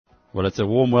Well, it's a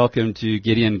warm welcome to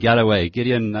Gideon Galloway.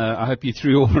 Gideon, I hope you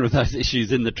threw all of those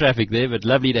issues in the traffic there, but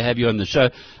lovely to have you on the show.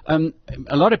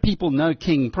 A lot of people know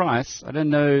King Price. I don't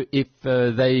know if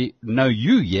they know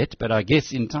you yet, but I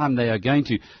guess in time they are going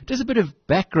to. Just a bit of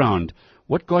background.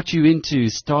 What got you into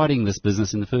starting this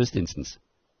business in the first instance?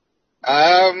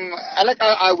 Alec,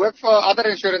 I work for other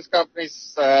insurance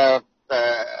companies for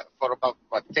about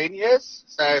 10 years.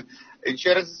 So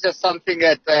insurance is just something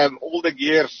that all the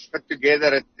gears fit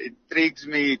together. It intrigues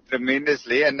me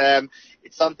tremendously, and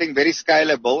it's something very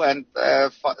scalable. And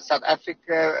South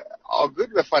Africa are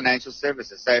good with financial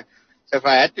services. So if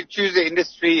I had to choose the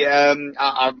industry,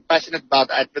 I'm passionate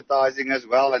about advertising as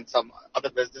well and some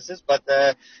other businesses, but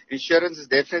insurance is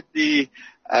definitely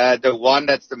the one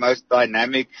that's the most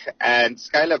dynamic and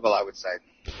scalable, I would say.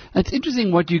 It's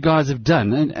interesting what you guys have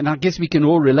done, and I guess we can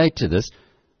all relate to this.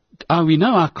 We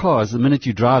know our cars, the minute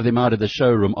you drive them out of the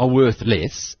showroom, are worth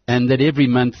less, and that every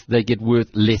month they get worth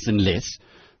less and less.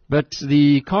 But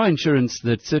the car insurance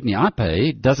that certainly I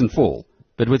pay doesn't fall,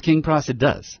 but with King Price it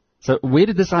does. So where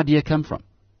did this idea come from?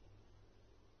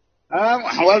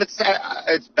 Well,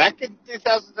 it's back in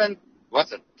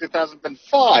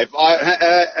 2005.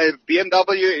 A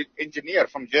BMW engineer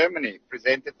from Germany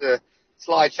presented a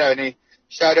slideshow, and he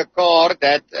showed a car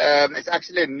that is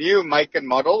actually a new make and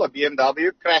model, a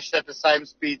BMW, crashed at the same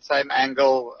speed, same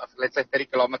angle, let's say 30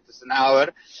 kilometers an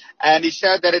hour. And he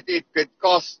showed that it could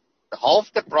cost half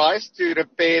the price to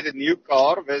repair the new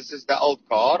car versus the old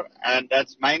car. And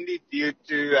that's mainly due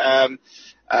to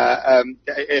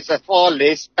it's a far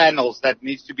less panels that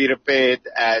needs to be repaired,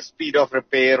 speed of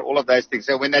repair, all of those things.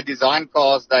 So when they design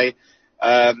cars, they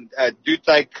do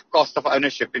take cost of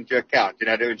ownership into account,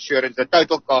 the insurance, the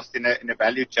total cost in a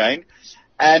value chain.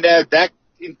 And that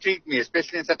intrigued me,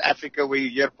 especially in South Africa where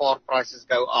you hear part prices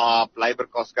go up, labor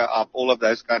costs go up, all of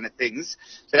those kind of things.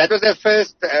 So that was the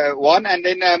first one. And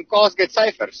then cars get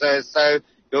safer. So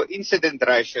your incident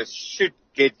ratios should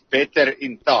get better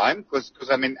in time because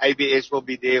ABS will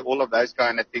be there, all of those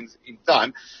kind of things in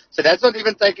time. So that's not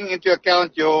even taking into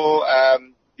account your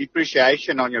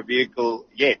depreciation on your vehicle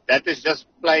yet. That is just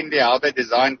plainly how they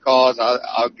design cars,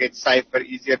 how it gets safer,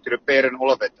 easier to repair and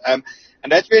all of it. And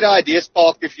that's where the idea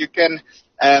sparked. If you can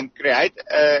create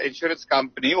an insurance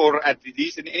company or at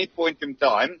least at any point in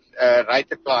time rate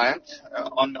the client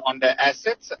on their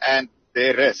assets and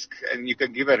their risk, and you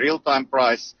can give a real-time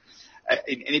price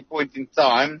in any point in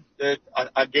time,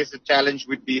 I guess the challenge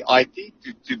would be IT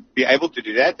to be able to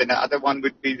do that, and the other one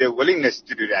would be the willingness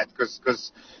to do that because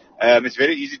it's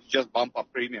very easy to just bump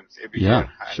up premiums every year. Yeah,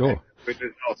 sure. With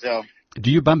results, yeah. Do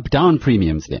you bump down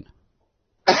premiums then?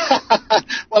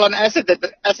 Well, on assets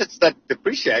that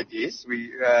depreciate, yes,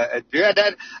 we do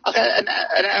that. Okay,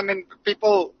 and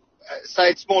people say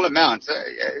it's small amounts.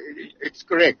 It's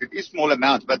correct. It is small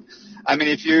amounts, but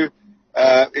if you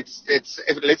let's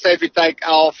say if you take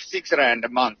off R6 a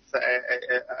month,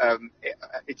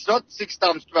 it's not 6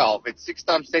 times 12. It's 6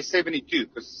 times say 72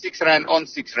 because R6 on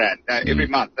R6 every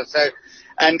month. So,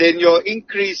 and then your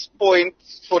increase point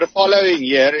for the following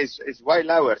year is way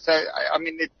lower. So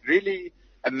it really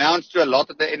amounts to a lot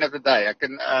at the end of the day. I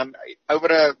can over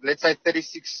a let's say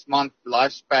 36-month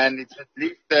lifespan, it's at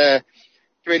least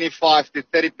 25 to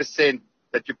 30%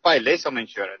 that you pay less on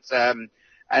insurance.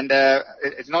 And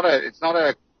it's not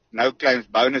a no claims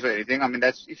bonus or anything.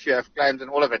 That's if you have claims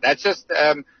and all of it. That's just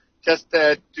to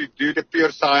do the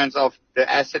pure science of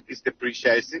the asset is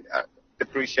depreciating,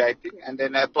 and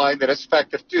then applying the risk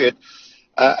factor to it.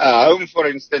 A home, for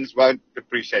instance, won't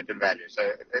depreciate in value, so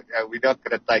we're not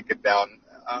going to take it down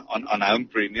on home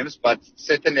premiums. But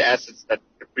certainly assets that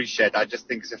depreciate, I just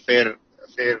think it's fair to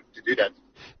do that.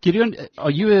 Gideon, are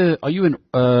you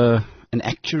an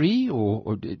actuary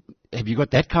or have you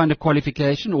got that kind of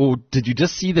qualification, or did you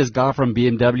just see this guy from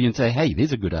BMW and say, hey,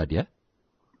 there's a good idea?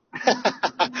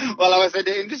 Well, I was in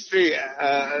the industry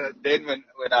then when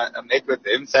I met with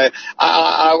him. So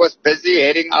I was busy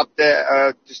heading up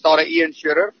to start an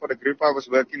e-insurer for the group I was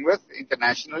working with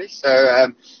internationally. So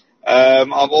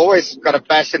I've always got a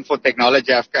passion for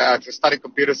technology. I've studied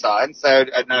computer science, so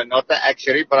no, not the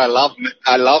actuary, but I love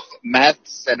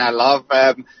maths and I love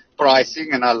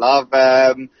pricing and I love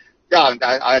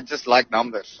I just like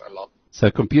numbers a lot.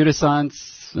 So computer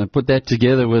science, put that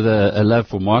together with a love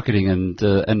for marketing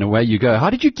and away you go. How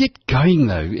did you get going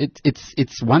though?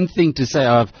 It's one thing to say,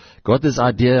 I've got this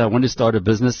idea, I want to start a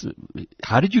business.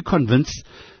 How did you convince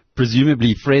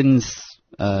presumably friends,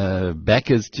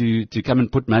 backers to come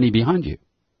and put money behind you?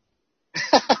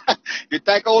 You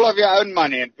take all of your own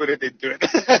money and put it into it.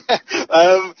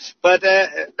 But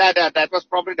that was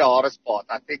probably the hardest part.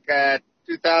 I think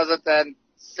 2000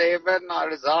 2007, I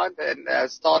resigned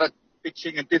and started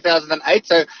pitching in 2008.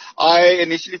 So I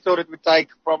initially thought it would take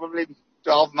probably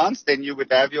 12 months. Then you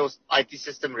would have your IT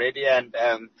system ready and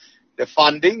the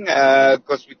funding,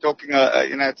 because we're talking,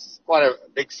 it's quite a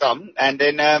big sum. And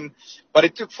then, but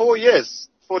it took 4 years,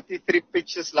 43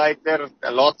 pitches later,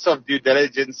 lots of due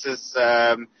diligences.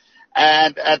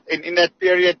 And in that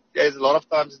period, there's a lot of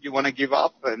times that you want to give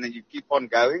up, and then you keep on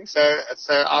going. So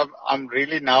I'm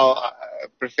really now a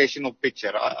professional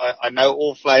pitcher. I know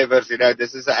all flavors.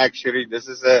 This is an actuary, this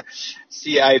is a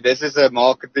CA, this is a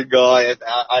marketing guy.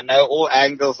 I know all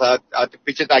angles how to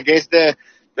pitch it. I guess the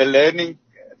learning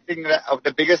thing,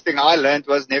 the biggest thing I learned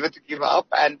was never to give up,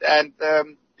 and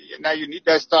you need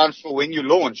those times for when you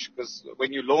launch, because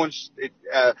when you launch,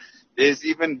 there's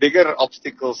even bigger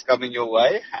obstacles coming your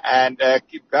way, and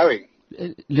keep going.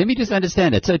 Let me just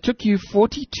understand it. So it took you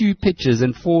 42 pitches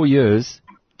in 4 years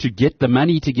to get the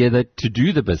money together to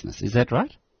do the business. Is that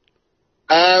right?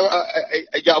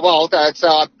 Yeah, well, so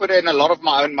I put in a lot of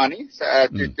my own money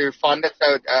to fund it.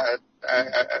 So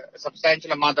a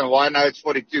substantial amount. And why now it's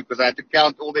 42? Because I had to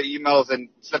count all the emails and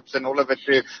slips and all of it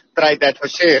to trade that for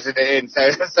shares at the end. So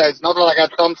it's not like I'm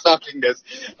Tom sucking this.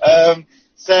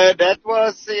 So that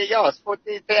was, it's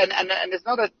 40, and it's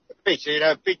not a pitch.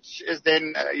 Pitch is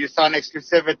then you sign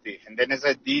exclusivity, and then it's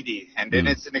a DD, and then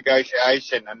it's a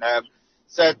negotiation, and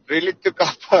so it really took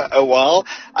up a while.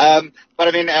 But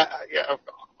I mean,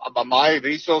 my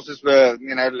resources were,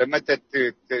 limited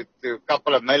to a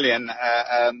couple of million.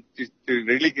 To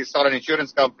really start an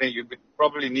insurance company, you would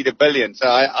probably need $1 billion. So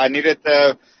I needed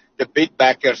the big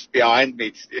backers behind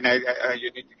me. You need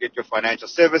to get your financial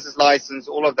services license,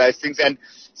 all of those things, and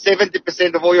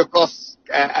 70% of all your costs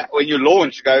when you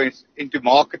launch go into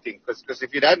marketing. Because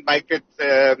if you don't make it,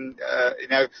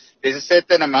 there's a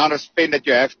certain amount of spend that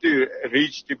you have to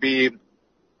reach to be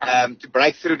to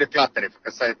break through the clutter,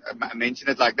 because I mention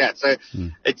it like that. So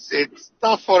it's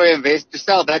tough for an investor to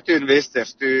sell that to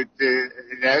investors.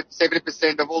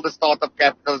 70% of all the startup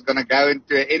capital is going to go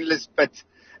into an endless pit.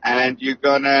 And you're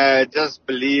going to just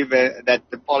believe that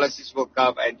the policies will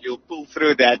come and you'll pull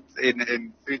through that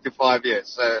in 3 to 5 years.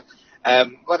 So,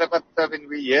 but I mean,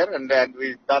 we're here and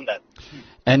we've done that.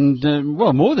 And,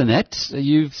 more than that,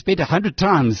 you've spent 100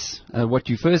 times what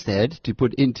you first had to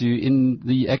put in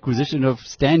the acquisition of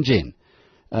StanGen.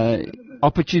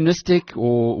 Opportunistic,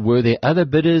 or were there other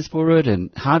bidders for it?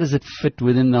 And how does it fit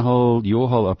within your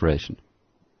whole operation?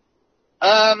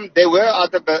 There were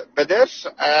other bidders.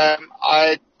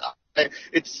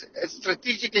 It's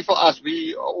strategically for us.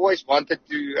 We always wanted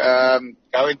to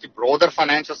go into broader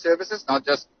financial services, not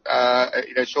just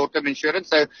short-term insurance.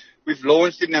 So we've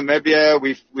launched in Namibia.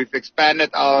 We've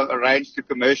expanded our range to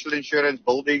commercial insurance,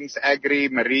 buildings, agri,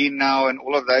 marine now, and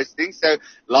all of those things. So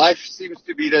life seems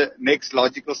to be the next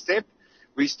logical step.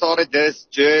 We started this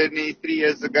journey 3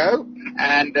 years ago,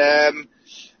 and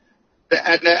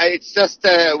it's just,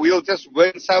 we'll just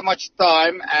win so much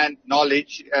time and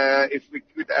knowledge if we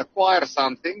could acquire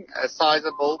something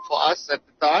sizable for us at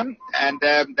the time. And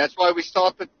that's why we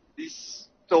started these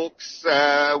talks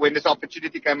when this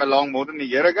opportunity came along more than a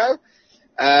year ago.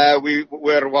 We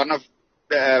were one of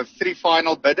the 3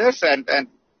 final bidders, and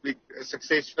we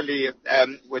successfully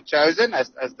were chosen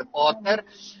as the partner.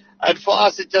 And for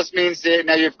us, it just means,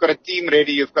 you've got a team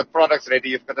ready, you've got products ready,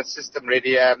 you've got a system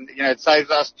ready. It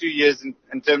saves us 2 years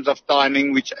in terms of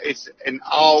timing, which is in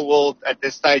our world at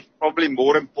this stage probably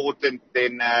more important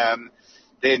than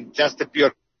just a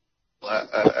pure.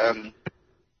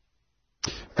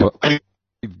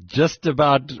 We've just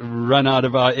about run out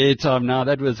of our airtime now.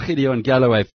 That was Gideon Galloway.